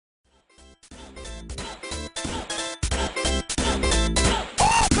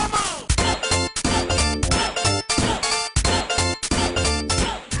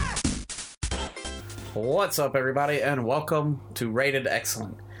What's up, everybody, and welcome to Rated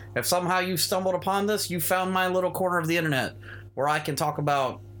Exyllent. If somehow you stumbled upon this, you found my little corner of the internet where I can talk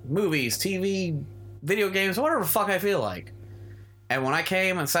about movies, TV, video games, whatever the fuck I feel like. And when I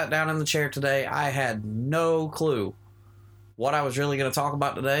came and sat down in the chair today, I had no clue what I was really going to talk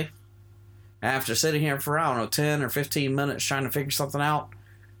about today. And after sitting here for, 10 or 15 minutes trying to figure something out,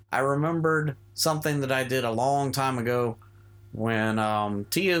 I remembered something that I did a long time ago when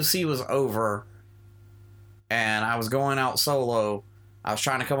TOC was over and I was going out solo. I was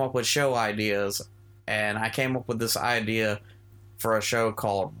trying to come up with show ideas, and I came up with this idea for a show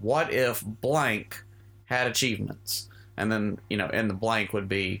called What If Blank Had Achievements? And then, in the blank would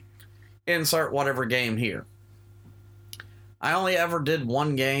be insert whatever game here. I only ever did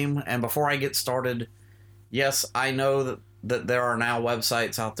one game, and before I get started, yes, I know that there are now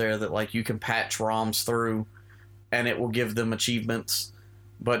websites out there that you can patch ROMs through and it will give them achievements,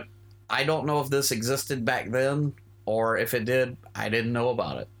 but I don't know if this existed back then, or if it did, I didn't know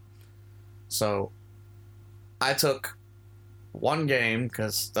about it. So I took one game,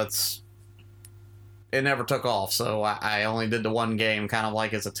 because it never took off, so I only did the one game kind of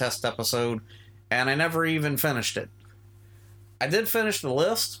like as a test episode, and I never even finished it. I did finish the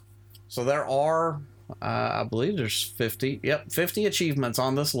list, so there are, I believe there's 50 achievements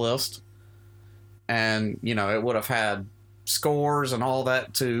on this list, and, it would have had scores and all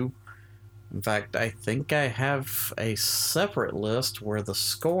that too. In fact, I think I have a separate list where the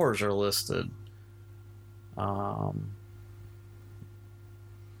scores are listed.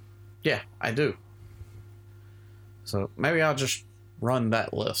 Yeah, I do. So maybe I'll just run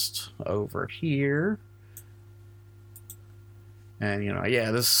that list over here. And, this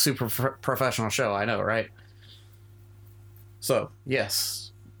is a super professional show, I know, right? So,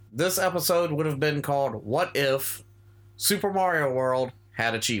 yes, this episode would have been called What If Super Mario World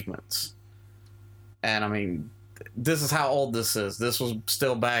Had Achievements? And, I mean, this is how old this is. This was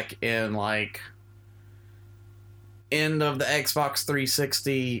still back in, end of the Xbox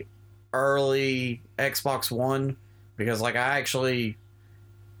 360, early Xbox One. Because, I actually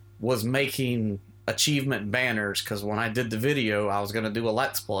was making achievement banners, because when I did the video, I was going to do a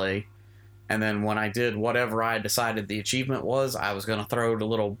Let's Play. And then when I did whatever I decided the achievement was, I was going to throw the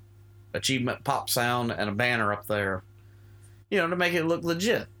little achievement pop sound and a banner up there, to make it look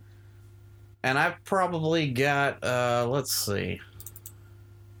legit. And I've probably got, let's see.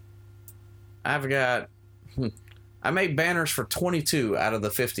 I made banners for 22 out of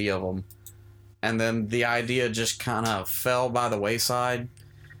the 50 of them. And then the idea just kind of fell by the wayside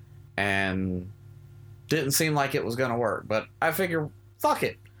and didn't seem like it was going to work. But I figured, fuck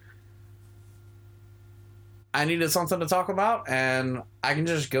it. I needed something to talk about, and I can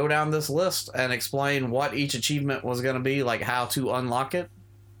just go down this list and explain what each achievement was going to be, how to unlock it.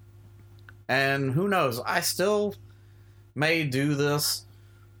 And who knows, I still may do this,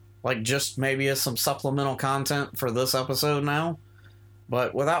 just maybe as some supplemental content for this episode now.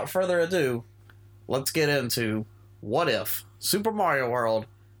 But without further ado, let's get into What If Super Mario World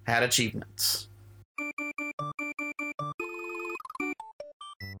Had Achievements.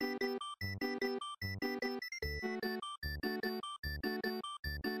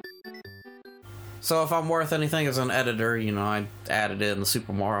 So if I'm worth anything as an editor, I added in the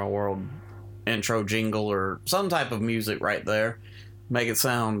Super Mario World intro jingle or some type of music right there. Make it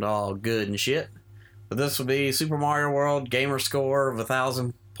sound all good and shit. But this would be Super Mario World gamer score of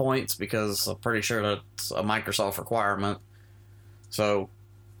 1,000 points, because I'm pretty sure that's a Microsoft requirement. So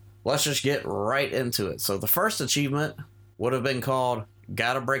let's just get right into it. So the first achievement would have been called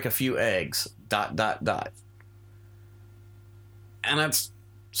Gotta Break a Few Eggs, ... And that's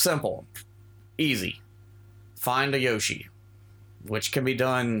simple. Easy. Find a Yoshi, which can be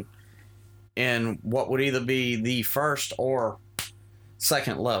done in what would either be the first or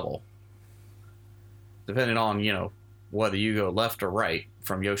second level, depending on, whether you go left or right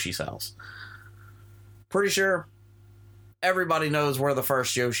from Yoshi's house. Pretty sure everybody knows where the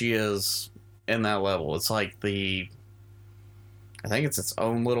first Yoshi is in that level. It's I think it's its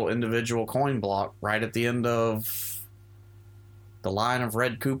own little individual coin block right at the end of the line of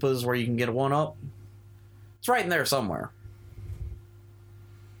red Koopas where you can get a 1-up. It's right in there somewhere.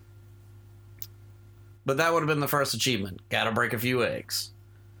 But that would have been the first achievement. Gotta break a few eggs.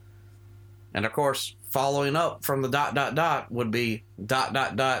 And of course, following up from the ... would be ...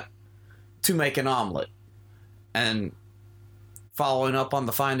 to make an omelet. And following up on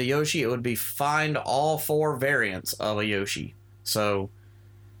the find a Yoshi, it would be find all 4 variants of a Yoshi. So,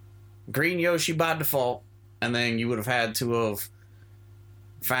 green Yoshi by default, and then you would have had to have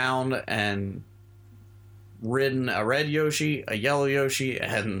found and ridden a red Yoshi, a yellow Yoshi,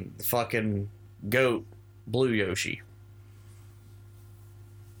 and the fucking goat Blue Yoshi.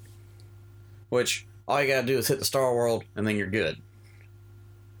 Which, all you gotta do is hit the Star World, and then you're good.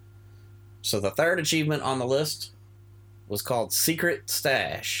 So the third achievement on the list was called Secret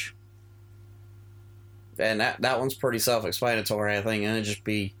Stash. And that one's pretty self-explanatory, I think, and it'd just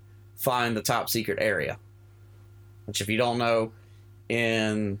be find the top secret area. Which, if you don't know,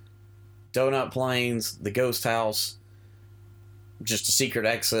 in Donut Plains, the ghost house, just a secret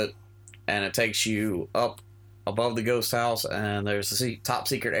exit, and it takes you up above the ghost house, and there's a top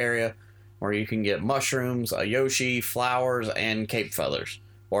secret area where you can get mushrooms, a Yoshi, flowers, and cape feathers.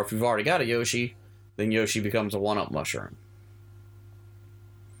 Or if you've already got a Yoshi, then Yoshi becomes a 1-up mushroom.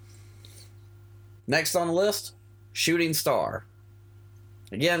 Next on the list, Shooting Star.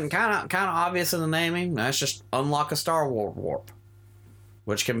 Again, kind of obvious in the naming. That's just unlock a Star World warp,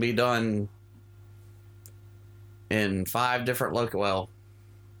 which can be done in 5 different well,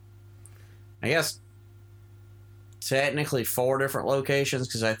 I guess technically 4 different locations,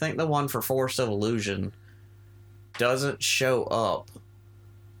 because I think the one for Forest of Illusion doesn't show up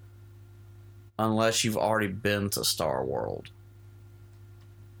unless you've already been to Star World.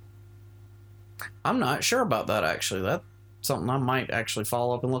 I'm not sure about that, actually. That's something I might actually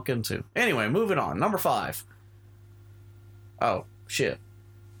follow up and look into. Anyway, moving on. Number 5. Oh, shit.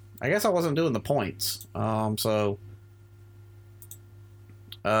 I guess I wasn't doing the points. Gotta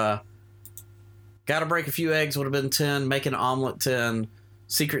break a few eggs would have been 10. Make an omelet, 10.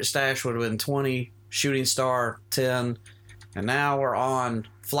 Secret Stash would have been 20. Shooting Star, 10. And now we're on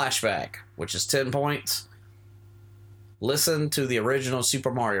Flashback, which is 10 points. Listen to the original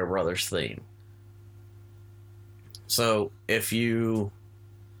Super Mario Brothers theme. So, if you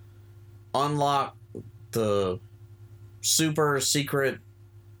unlock the super secret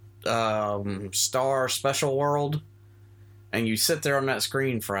star special world, and you sit there on that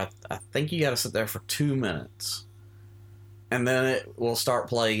screen for, I think you gotta sit there for 2 minutes. And then it will start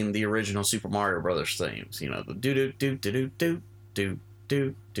playing the original Super Mario Brothers themes. You know, the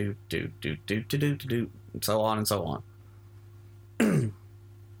do-do-do-do-do-do-do-do-do-do-do-do-do-do, and so on and so on.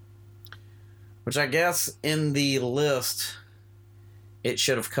 Which I guess in the list, it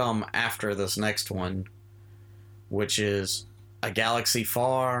should have come after this next one, which is A Galaxy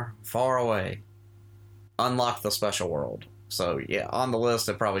Far, Far Away. Unlock the special world. So yeah, on the list,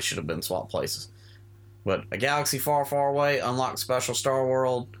 it probably should have been swapped places. But A Galaxy Far, Far Away, unlock special Star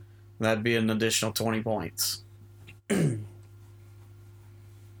World, that'd be an additional 20 points. And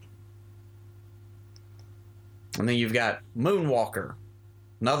then you've got Moonwalker.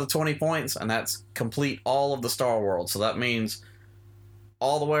 Another 20 points, and that's complete all of the Star World. So that means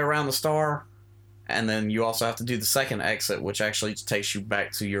all the way around the star, and then you also have to do the second exit, which actually takes you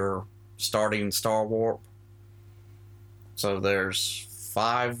back to your starting Star Warp. So there's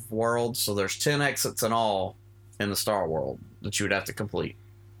 5 worlds, so there's 10 exits in all in the Star World that you would have to complete.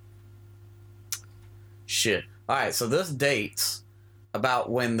 Shit. Alright, so this dates about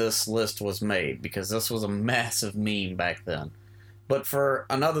when this list was made, because this was a massive meme back then. But for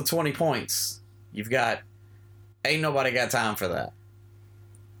another 20 points, you've got Ain't Nobody Got Time for That.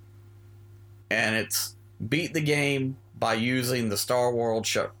 And it's beat the game by using the Star World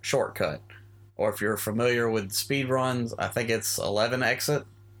shortcut. Or if you're familiar with speed runs, I think it's 11 exit.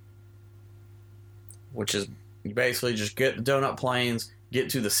 Which is, you basically just get the Donut Plains, get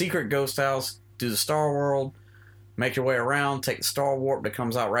to the secret ghost house, do the Star World, make your way around, take the Star Warp that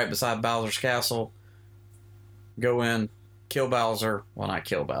comes out right beside Bowser's Castle, go in, kill Bowser. Well, not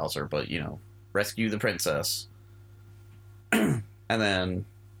kill Bowser, but, you know, rescue the princess. And then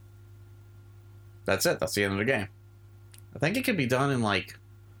that's it. That's the end of the game. I think it could be done in like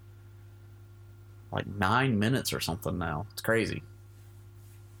 9 minutes or something now. It's crazy.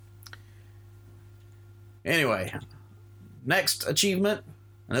 Anyway, next achievement,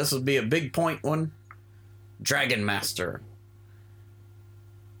 and this would be a big point one, Dragon Master.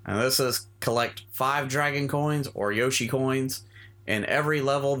 And this is collect 5 dragon coins or Yoshi coins in every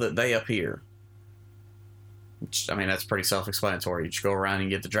level that they appear. Which, I mean, that's pretty self-explanatory. You just go around and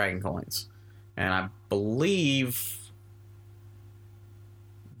get the dragon coins. And I believe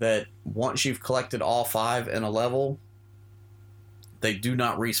that once you've collected all 5 in a level, they do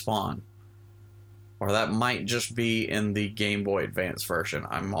not respawn. Or that might just be in the Game Boy Advance version.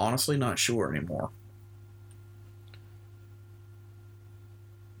 I'm honestly not sure anymore.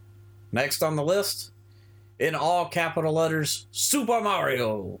 Next on the list, in all capital letters, Super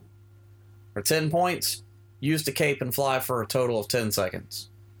Mario. For 10 points, use the cape and fly for a total of 10 seconds.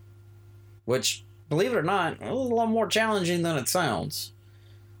 Which, believe it or not, is a little more challenging than it sounds.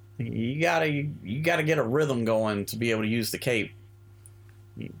 You gotta get a rhythm going to be able to use the cape.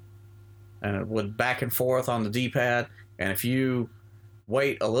 and it would back and forth on the D-pad. And if you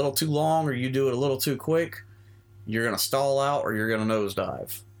wait a little too long or you do it a little too quick, you're going to stall out or you're going to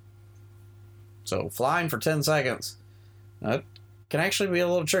nosedive. So flying for 10 seconds can actually be a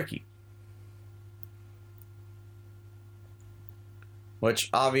little tricky. Which,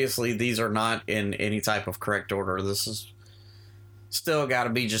 obviously, these are not in any type of correct order. This is still got to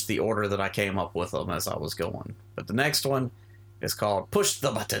be just the order that I came up with them as I was going. But the next one is called Push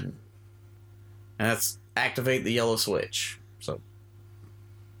the Button. And that's activate the yellow switch.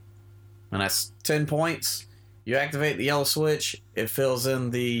 And that's 10 points. You activate the yellow switch. It fills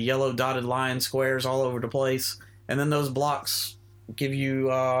in the yellow dotted line squares all over the place. And then those blocks give you,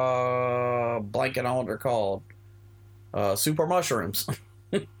 blanket on what they're called. Super mushrooms.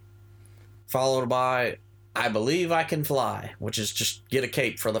 Followed by I Believe I Can Fly, which is just get a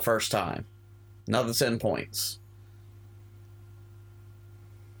cape for the first time. Another 10 points.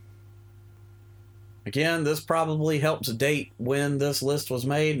 Again, this probably helps date when this list was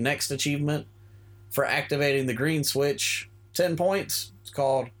made. Next achievement for activating the green switch, 10 points. It's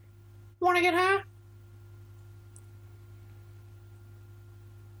called Wanna Get High?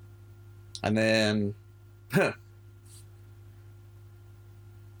 And then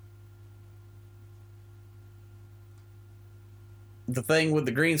the thing with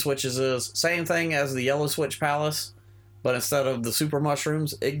the green switches is same thing as the yellow switch palace, but instead of the super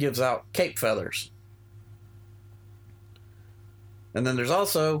mushrooms, it gives out cape feathers. And then there's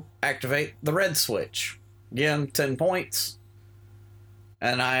also activate the red switch. Again, 10 points.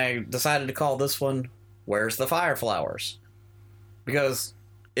 And I decided to call this one Where's the Fire Flowers? Because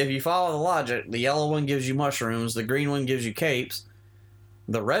if you follow the logic, the yellow one gives you mushrooms, the green one gives you capes.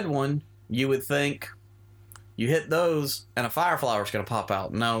 The red one, you would think you hit those and a fire flower is going to pop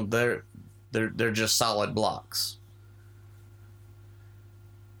out. No, they're just solid blocks.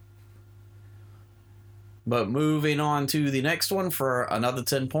 But moving on to the next one for another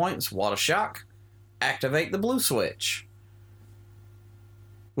 10 points. What a shock. Activate the blue switch.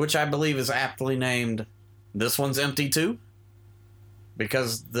 Which I believe is aptly named, this one's empty too.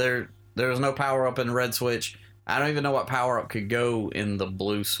 Because there's no power up in the red switch. I don't even know what power up could go in the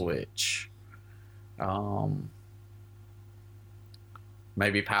blue switch.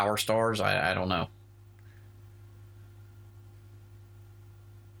 Maybe power stars? I don't know.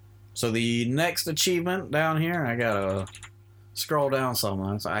 So the next achievement down here, I gotta scroll down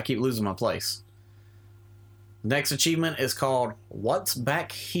some. I keep losing my place. Next achievement is called What's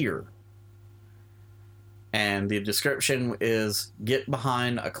Back Here? And the description is get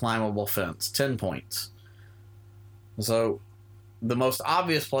behind a climbable fence. 10 points. So the most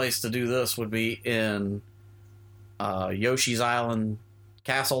obvious place to do this would be in Yoshi's Island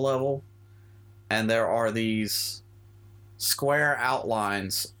castle level. And there are these square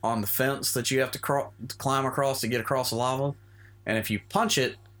outlines on the fence that you have to climb across to get across the lava. And if you punch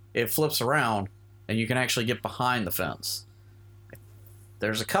it, it flips around and you can actually get behind the fence.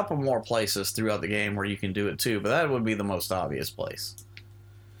 There's a couple more places throughout the game where you can do it too, but that would be the most obvious place.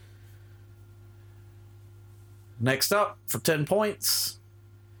 Next up, for 10 points,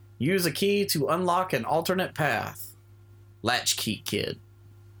 use a key to unlock an alternate path. Latchkey Kid.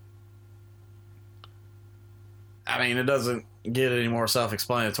 I mean, it doesn't get any more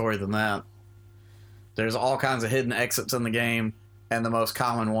self-explanatory than that. There's all kinds of hidden exits in the game, and the most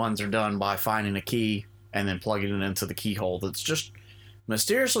common ones are done by finding a key and then plugging it into the keyhole that's just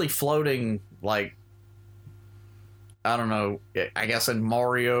mysteriously floating, like, I don't know, I guess in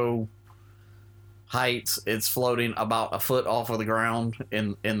Mario heights, it's floating about a foot off of the ground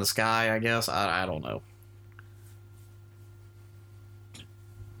in the sky, I guess. I don't know.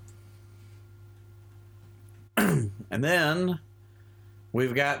 And then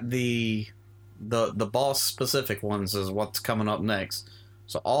we've got the boss specific ones is what's coming up next.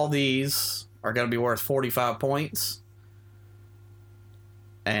 So all these are going to be worth 45 points.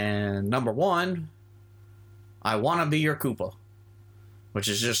 And number one, I Want to Be Your Koopa, which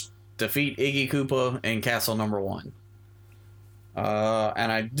is just defeat Iggy Koopa in Castle number 1.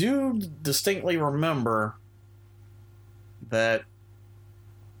 And I do distinctly remember that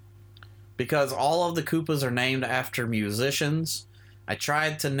because all of the Koopas are named after musicians, I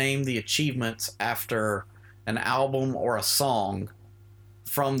tried to name the achievements after an album or a song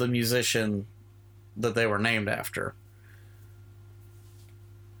from the musician that they were named after.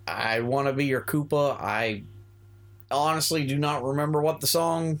 I Want to Be Your Koopa. I honestly do not remember what the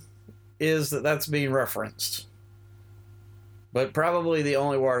song is that's being referenced. But probably the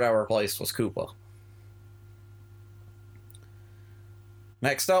only word I replaced was Koopa.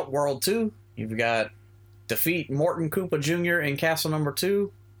 Next up, World 2. You've got defeat Morton Koopa Jr. in Castle number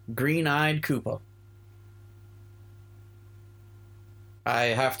 2. Green-Eyed Koopa. I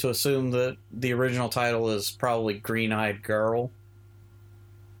have to assume that the original title is probably Green-Eyed Girl,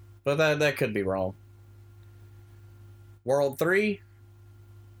 but that could be wrong. World 3,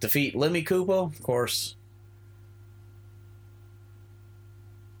 defeat Lemmy Koopa. Of course,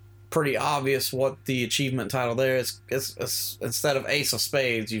 pretty obvious what the achievement title there is. It's instead of Ace of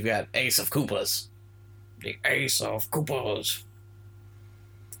Spades, you've got Ace of Koopas. The Ace of Koopas.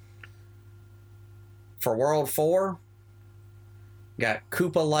 For World 4, got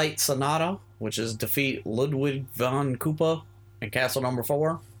Koopa Light Sonata, which is defeat Ludwig von Koopa in Castle Number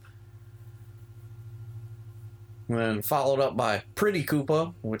 4. And then followed up by Pretty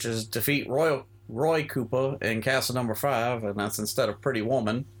Koopa, which is defeat Roy Koopa in Castle Number 5, and that's instead of Pretty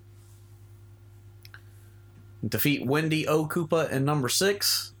Woman. Defeat Wendy O. Koopa in number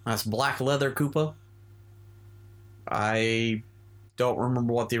 6. That's Black Leather Koopa. I don't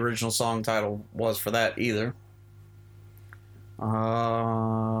remember what the original song title was for that either.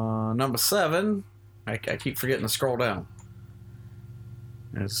 Number 7. I keep forgetting to scroll down.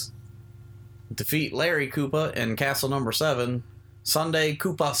 It's defeat Larry Koopa in Castle Number 7. Sunday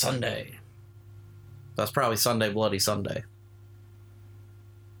Koopa Sunday. That's probably Sunday Bloody Sunday.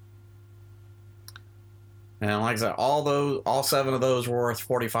 And like I said, all 7 of those were worth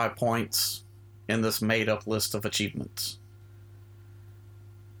 45 points in this made-up list of achievements.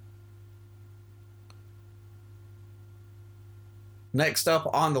 Next up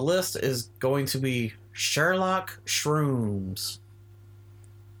on the list is going to be Sherlock Shrooms.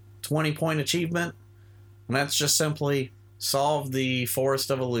 20-point achievement. And that's just simply solve the Forest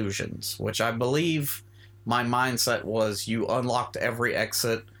of Illusions, which I believe my mindset was you unlocked every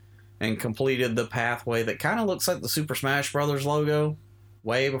exit and completed the pathway that kind of looks like the Super Smash Brothers logo,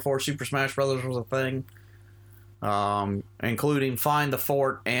 way before Super Smash Brothers was a thing, including find the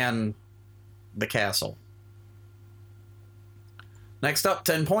fort and the castle. Next up,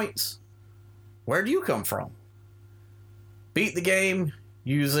 10 points. Where do you come from? Beat the game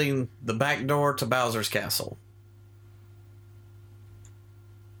using the back door to Bowser's Castle.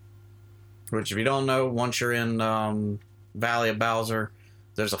 Which, if you don't know, once you're in Valley of Bowser,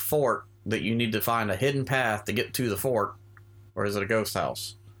 there's a fort that you need to find a hidden path to get to the fort. Or is it a ghost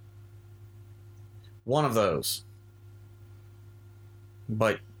house? One of those.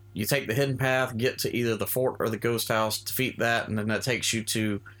 But you take the hidden path, get to either the fort or the ghost house, defeat that, and then that takes you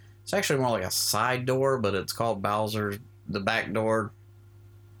to... It's actually more like a side door, but it's called Bowser's, the back door,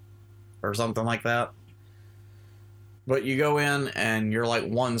 or something like that. But you go in, and you're like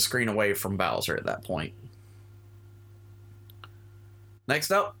one screen away from Bowser at that point.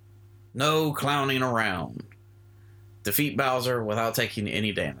 Next up, no clowning around. Defeat Bowser without taking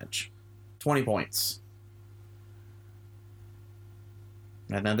any damage. 20 points.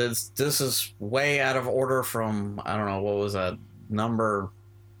 And then this is way out of order from, I don't know, what was that number,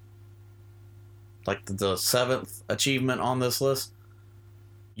 like the 7th achievement on this list.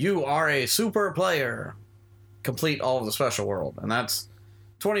 You are a super player. Complete all of the special world. And that's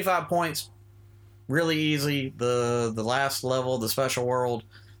 25 points. Really easy. The last level, the special world,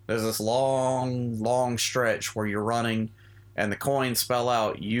 there's this long stretch where you're running and the coins spell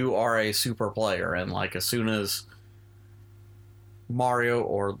out, you are a super player. And like as soon as Mario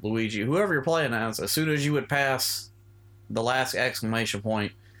or Luigi, whoever you're playing as soon as you would pass the last exclamation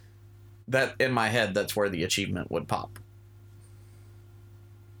point, that in my head, that's where the achievement would pop.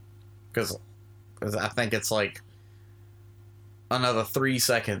 Because I think it's like another 3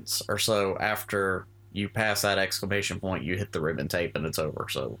 seconds or so after you pass that exclamation point, you hit the ribbon tape and it's over.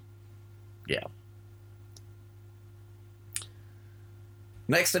 So, yeah.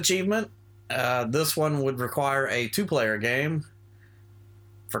 Next achievement. This one would require a 2-player game.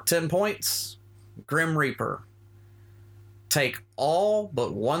 For 10 points, Grim Reaper. Take all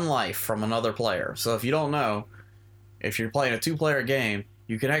but 1 life from another player. So if you don't know, if you're playing a 2-player game,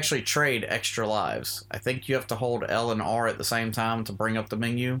 you can actually trade extra lives. I think you have to hold L and R at the same time to bring up the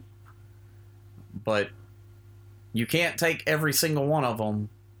menu. But you can't take every single one of them.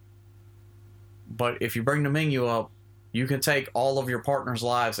 But if you bring the menu up, you can take all of your partner's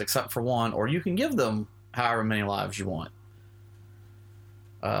lives except for 1, or you can give them however many lives you want.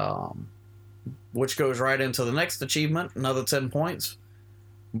 Which goes right into the next achievement, another 10 points.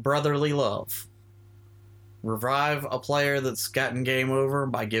 Brotherly Love. Revive a player that's gotten game over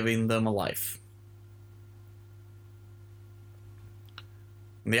by giving them a life.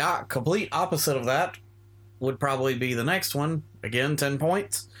 The complete opposite of that would probably be the next one. Again, 10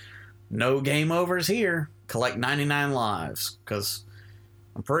 points. No game overs here. Collect 99 lives. Because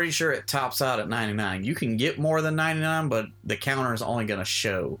I'm pretty sure it tops out at 99. You can get more than 99, but the counter is only going to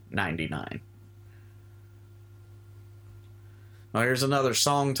show 99. Now here's another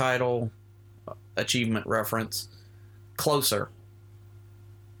song title achievement reference. Closer.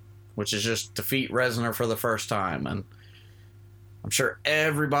 Which is just defeat Reznor for the first time. And I'm sure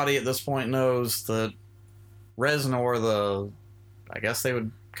everybody at this point knows that Reznor, I guess they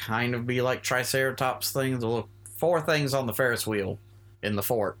would kind of be like Triceratops things. The little 4 things on the Ferris wheel in the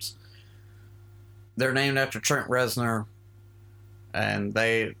forts. They're named after Trent Reznor, and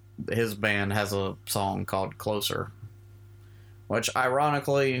his band has a song called Closer, which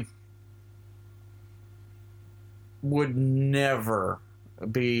ironically would never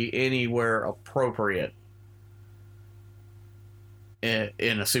be anywhere appropriate in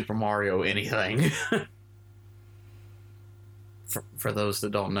a Super Mario anything. For those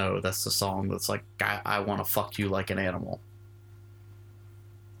that don't know, that's the song that's like, I want to fuck you like an animal.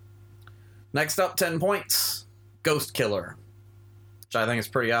 Next up, 10 points. Ghost Killer. Which I think is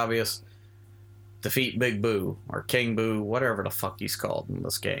pretty obvious. Defeat Big Boo, or King Boo, whatever the fuck he's called in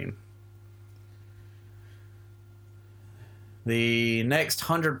this game. The next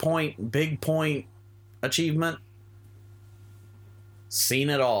 100-point, big point achievement. Seen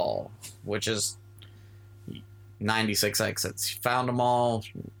It All, which is 96 exits. Found them all.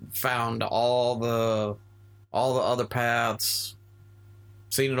 Found all the other paths.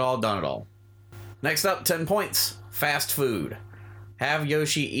 Seen it all, done it all. Next up, 10 points. Fast food. Have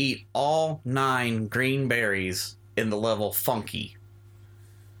Yoshi eat all 9 green berries in the level Funky.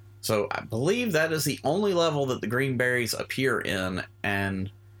 So I believe that is the only level that the green berries appear in, and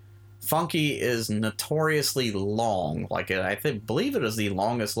Funky is notoriously long. I believe it is the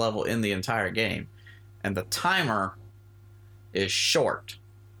longest level in the entire game, and the timer is short.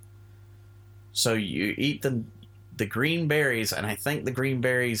 So you eat the green berries, and I think the green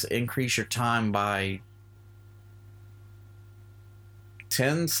berries increase your time by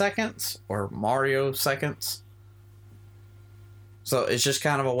 10 seconds or Mario seconds. So it's just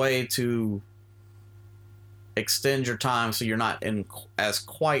kind of a way to extend your time so you're not in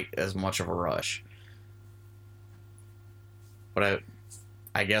quite as much of a rush. But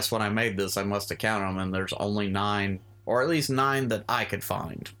I guess when I made this, I must have counted them, and there's only 9, or at least 9 that I could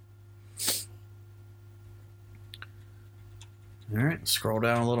find. Alright, scroll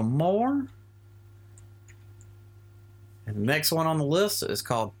down a little more. And the next one on the list is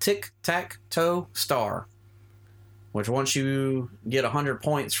called Tic-Tac-Toe Star, which once you get 100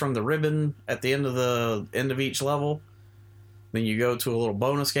 points from the ribbon at the end of each level, then you go to a little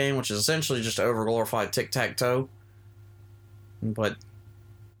bonus game, which is essentially just over-glorified tic-tac-toe. But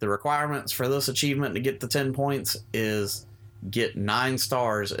the requirements for this achievement to get the 10 points is get 9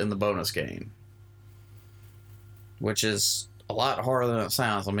 stars in the bonus game, which is a lot harder than it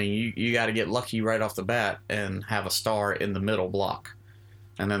sounds. I mean, you got to get lucky right off the bat and have a star in the middle block.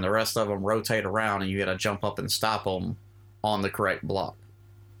 And then the rest of them rotate around, and you got to jump up and stop them on the correct block.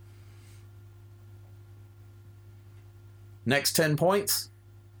 Next 10 points.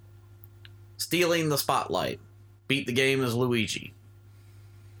 Stealing the spotlight. Beat the game as Luigi.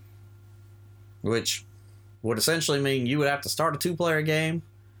 Which would essentially mean you would have to start a 2-player game,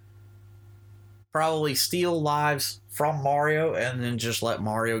 probably steal lives from Mario, and then just let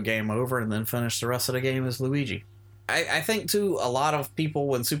Mario game over, and then finish the rest of the game as Luigi. I think, too, a lot of people,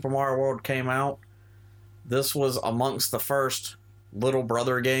 when Super Mario World came out, this was amongst the first Little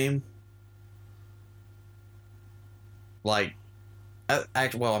Brother game. Mario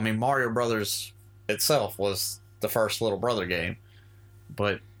Brothers itself was the first Little Brother game.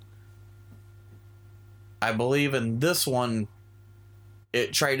 But I believe in this one,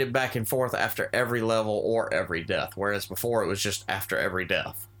 it traded back and forth after every level or every death, whereas before it was just after every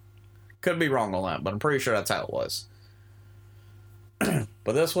death. Could be wrong on that, but I'm pretty sure that's how it was.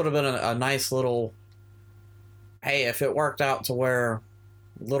 But this would have been a nice little, hey, if it worked out to where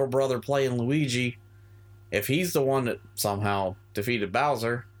Little Brother playing Luigi, if he's the one that somehow defeated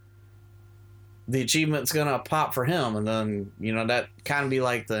Bowser, the achievement's gonna pop for him, and then, that kind of be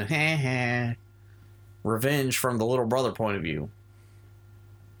like the revenge from the Little Brother point of view.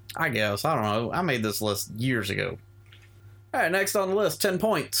 I guess. I don't know. I made this list years ago. Alright, next on the list, 10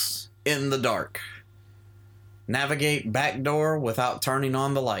 points. In the Dark. Navigate back door without turning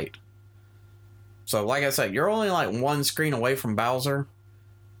on the light. So, like I said, you're only like 1 screen away from Bowser,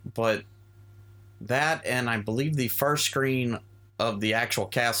 but that, and I believe the first screen of the actual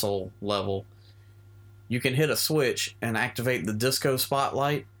castle level, you can hit a switch and activate the disco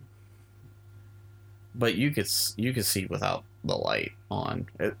spotlight, but you could see without the light on.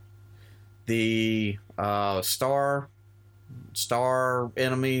 The star star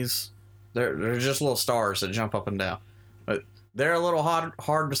enemies. They're just little stars that jump up and down. But they're a little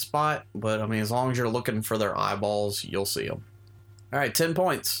hard to spot, but I mean, as long as you're looking for their eyeballs, you'll see them. All right, 10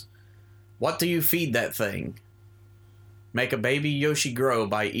 points. What do you feed that thing? Make a baby Yoshi grow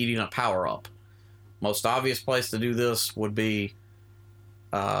by eating a power-up. Most obvious place to do this would be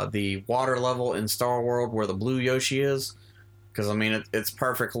the water level in Star World where the blue Yoshi is. Because, I mean, it's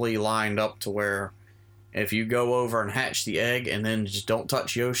perfectly lined up to where if you go over and hatch the egg and then just don't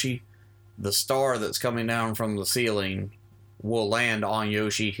touch Yoshi, the star that's coming down from the ceiling will land on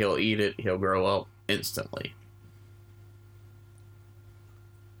Yoshi. He'll eat it. He'll grow up instantly.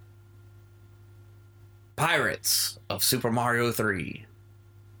 Pirates of Super Mario 3.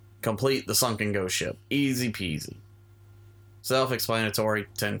 Complete the sunken ghost ship. Easy peasy. Self-explanatory,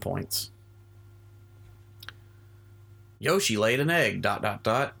 10 points. Yoshi laid an egg, ...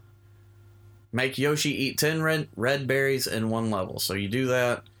 Make Yoshi eat 10 red berries in one level. So you do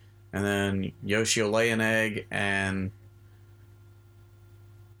that, and then Yoshi will lay an egg, and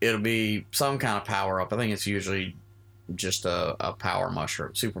it'll be some kind of power-up. I think it's usually just a power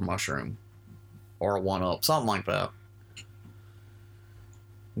mushroom, super mushroom, or a 1-up, something like that. ...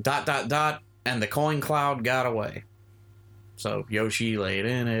 And the coin cloud got away. So Yoshi laid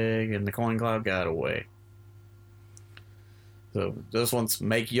an egg, and the coin cloud got away. So this one's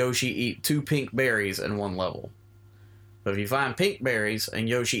make Yoshi eat 2 pink berries in one level. So if you find pink berries and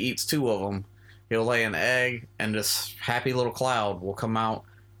Yoshi eats 2 of them, he'll lay an egg, and this happy little cloud will come out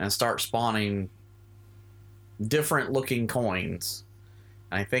and start spawning different looking coins.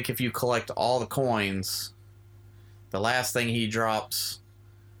 And I think if you collect all the coins, the last thing he drops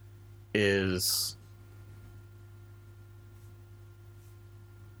is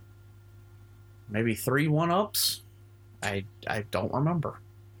maybe 3 1-ups. I don't remember.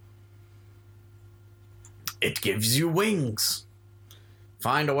 It gives you wings.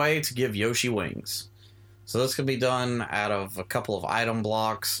 Find a way to give Yoshi wings. So this can be done out of a couple of item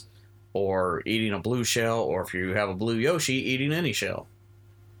blocks, or eating a blue shell, or if you have a blue Yoshi, eating any shell.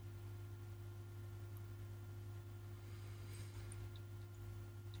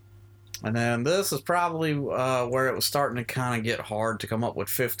 And then this is probably where it was starting to kind of get hard to come up with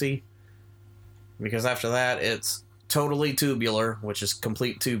 50. Because after that, it's totally tubular, which is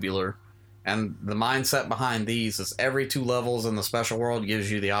complete tubular. And the mindset behind these is every 2 levels in the special world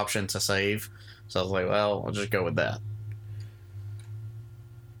gives you the option to save. So I was like, well, I'll just go with that.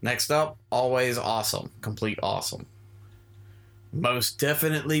 Next up, always awesome. Complete awesome. Most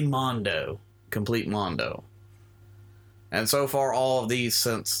definitely Mondo. Complete Mondo. And so far, all of these,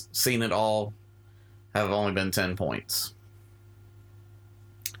 since seen it all, have only been 10 points.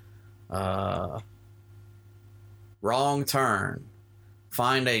 Wrong turn.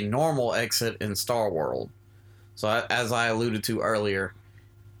 Find a normal exit in Star World. So as I alluded to earlier,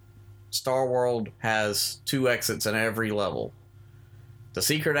 Star World has 2 exits in every level. The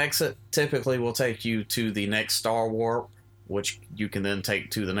secret exit typically will take you to the next Star Warp, which you can then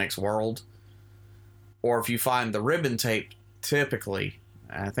take to the next world. Or if you find the ribbon tape, typically,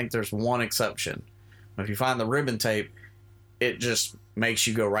 I think there's one exception. If you find the ribbon tape, it just makes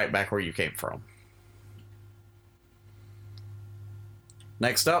you go right back where you came from.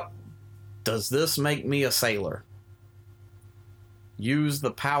 Next up, does this make me a sailor? Use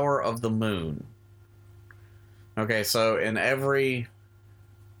the power of the moon. Okay, so in every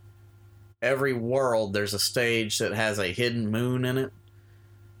world, there's a stage that has a hidden moon in it.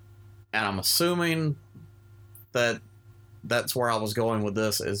 And I'm assuming that that's where I was going with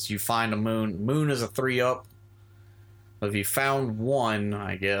this, is you find a moon. Moon is a 3-up. If you found one,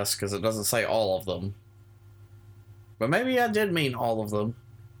 I guess, because it doesn't say all of them. But maybe I did mean all of them.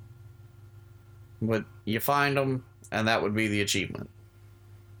 But you find them, and that would be the achievement.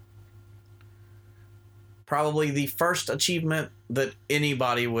 Probably the first achievement that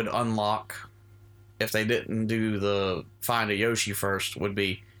anybody would unlock if they didn't do the find a Yoshi first would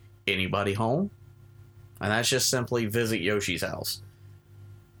be anybody home? And that's just simply visit Yoshi's house,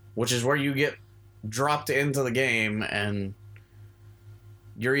 which is where you get dropped into the game, and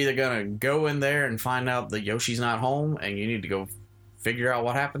you're either going to go in there and find out that Yoshi's not home and you need to go figure out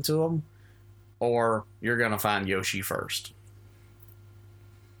what happened to him, or you're going to find Yoshi first.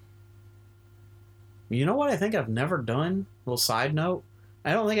 You know what I think I've never done? Little side note.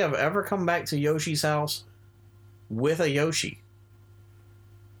 I don't think I've ever come back to Yoshi's house with a Yoshi.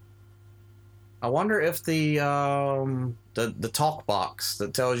 I wonder if the talk box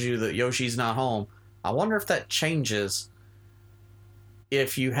that tells you that Yoshi's not home, I wonder if that changes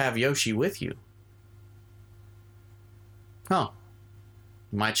if you have Yoshi with you. Huh.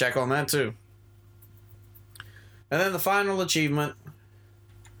 Might check on that too. And then the final achievement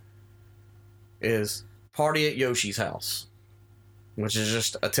is Party at Yoshi's House, which is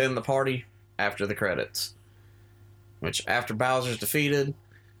just attend the party after the credits. Which, after Bowser's defeated,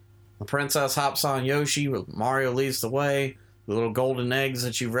 the princess hops on Yoshi, Mario leads the way, the little golden eggs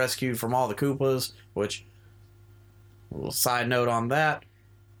that you've rescued from all the Koopas, which, a little side note on that,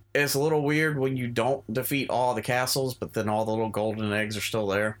 it's a little weird when you don't defeat all the castles, but then all the little golden eggs are still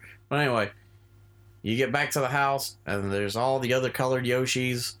there. But anyway, you get back to the house, and there's all the other colored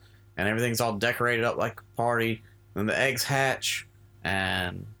Yoshis, and everything's all decorated up like a party. Then the eggs hatch,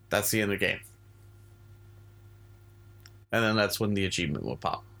 and that's the end of the game. And then that's when the achievement will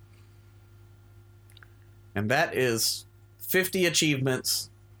pop. And that is 50 achievements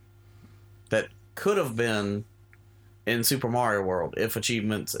that could have been in Super Mario World if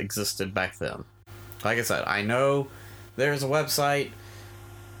achievements existed back then. Like I said, I know there's a website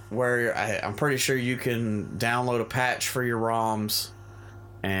where I'm pretty sure you can download a patch for your ROMs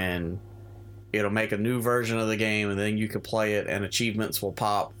and it'll make a new version of the game, and then you can play it and achievements will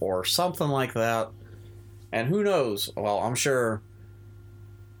pop or something like that. And who knows? Well, I'm sure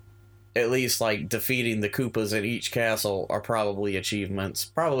at least like defeating the Koopas in each castle are probably achievements.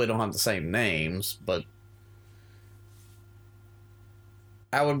 Probably don't have the same names, but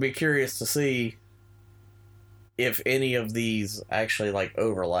I would be curious to see if any of these actually like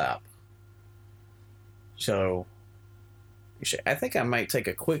overlap. So I think I might take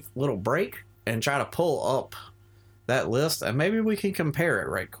a quick little break and try to pull up that list, and maybe we can compare it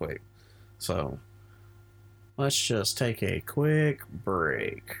right quick. So let's just take a quick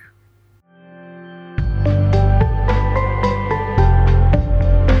break.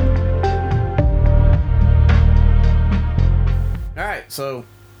 Alright, so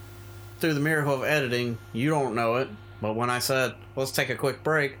through the miracle of editing, you don't know it, but when I said, let's take a quick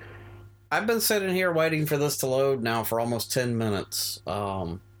break, I've been sitting here waiting for this to load now for almost 10 minutes.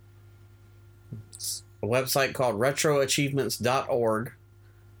 It's a website called retroachievements.org.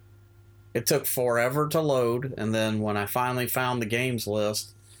 It took forever to load, and then when I finally found the games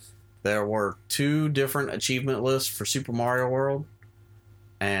list, there were 2 different achievement lists for Super Mario World,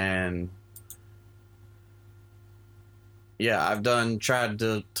 and yeah, I've tried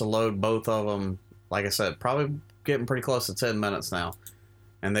to load both of them. Like I said, probably getting pretty close to 10 minutes now.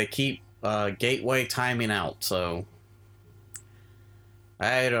 And they keep gateway timing out, so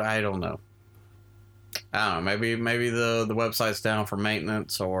I don't know. I don't know, maybe the website's down for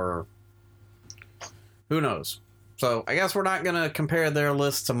maintenance, or who knows. So I guess we're not going to compare their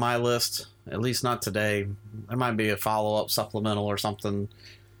list to my list, at least not today. There might be a follow-up supplemental or something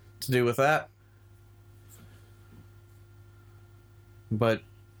to do with that. But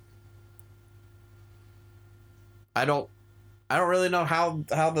I don't really know how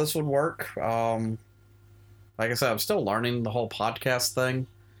this would work. Like I said, I'm still learning the whole podcast thing.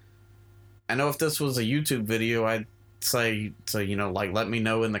 I know if this was a YouTube video, I'd say to, like, let me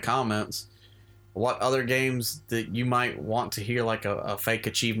know in the comments what other games that you might want to hear like a fake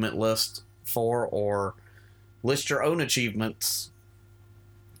achievement list for, or list your own achievements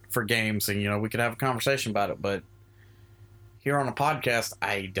for games, and we could have a conversation about it. But here on a podcast,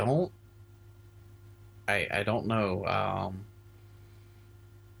 I don't know.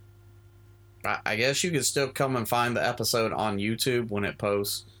 I guess you could still come and find the episode on YouTube when it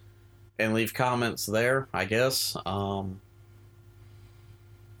posts and leave comments there, I guess. I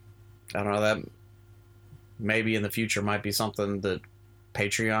don't know, that maybe in the future might be something that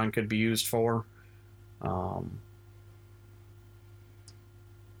Patreon could be used for.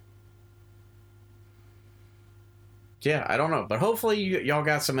 Yeah, I don't know. But hopefully y'all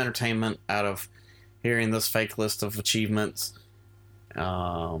got some entertainment out of hearing this fake list of achievements.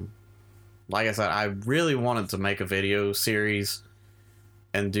 Like I said, I really wanted to make a video series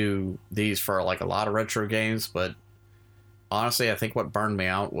and do these for like a lot of retro games, but honestly, I think what burned me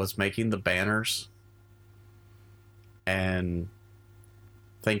out was making the banners and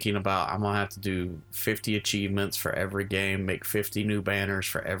thinking about, I'm going to have to do 50 achievements for every game, make 50 new banners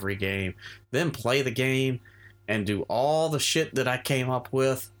for every game, then play the game and do all the shit that I came up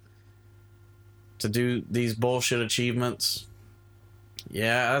with to do these bullshit achievements.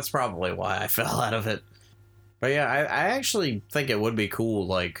 Yeah, that's probably why I fell out of it. But yeah, I actually think it would be cool,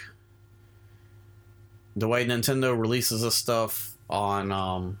 like, the way Nintendo releases this stuff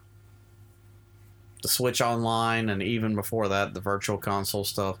on the Switch Online, and even before that, the Virtual Console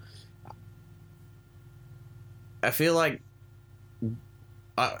stuff. I feel like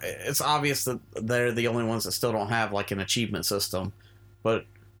it's obvious that they're the only ones that still don't have like an achievement system, but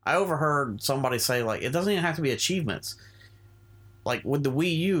I overheard somebody say, like, it doesn't even have to be achievements. Like with the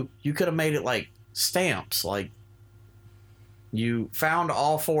Wii U, you could have made it like stamps, like you found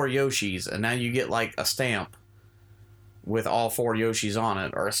all 4 Yoshis, and now you get like a stamp with all 4 Yoshis on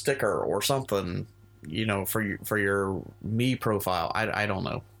it, or a sticker or something, you know, for your me profile. I don't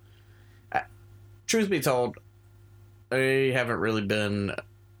know. Truth be told, I haven't really been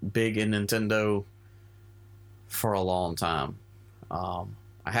big in Nintendo for a long time. I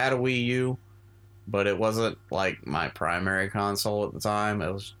had a Wii U, but it wasn't like my primary console at the time.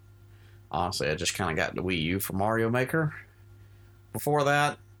 It was, honestly, I just kind of got the Wii U for Mario Maker. Before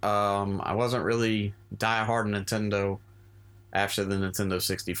that, I wasn't really diehard Nintendo after the Nintendo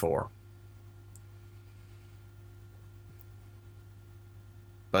 64.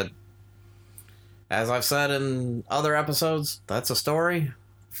 But as I've said in other episodes, that's a story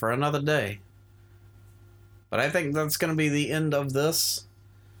for another day. But I think that's going to be the end of this.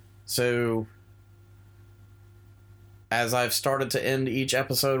 So, as I've started to end each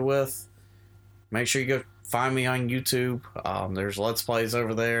episode with, make sure you go find me on YouTube. There's Let's Plays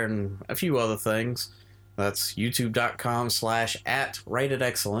over there and a few other things. That's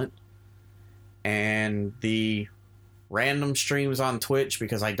youtube.com/@ratedexyllent. And the random streams on Twitch,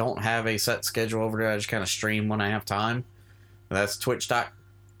 because I don't have a set schedule over there. I just kind of stream when I have time. That's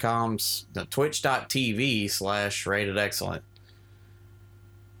twitch.tv/ratedexyllent.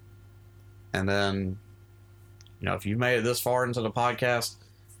 And then, you know, if you made it this far into the podcast,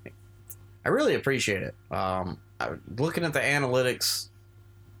 I really appreciate it. Looking at the analytics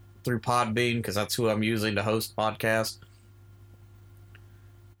through Podbean, because that's who I'm using to host podcasts.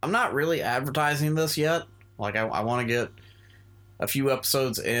 I'm not really advertising this yet. Like, I want to get a few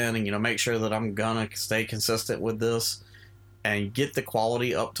episodes in and, you know, make sure that I'm gonna stay consistent with this and get the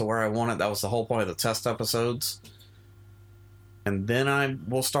quality up to where I want it. That was the whole point of the test episodes. And then I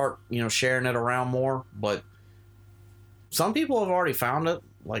will start, you know, sharing it around more. But some people have already found it.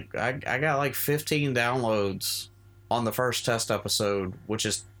 Like, I got like 15 downloads on the first test episode, which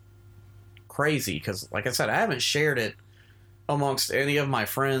is crazy because, like I said, I haven't shared it amongst any of my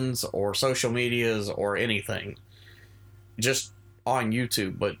friends or social medias or anything, just on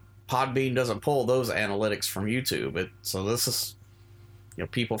YouTube. But Podbean doesn't pull those analytics from YouTube. So this is, you know,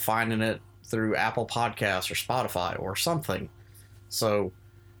 people finding it through Apple Podcasts or Spotify or something. So,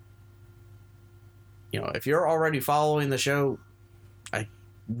 you know, if you're already following the show, I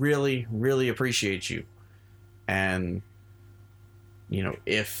really, really appreciate you. And, you know,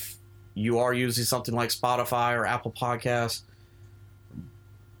 if you are using something like Spotify or Apple Podcasts,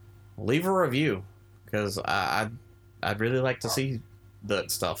 leave a review, because I'd really like to see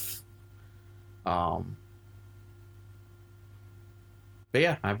that stuff. But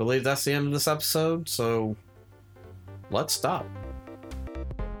yeah, I believe that's the end of this episode, so let's stop.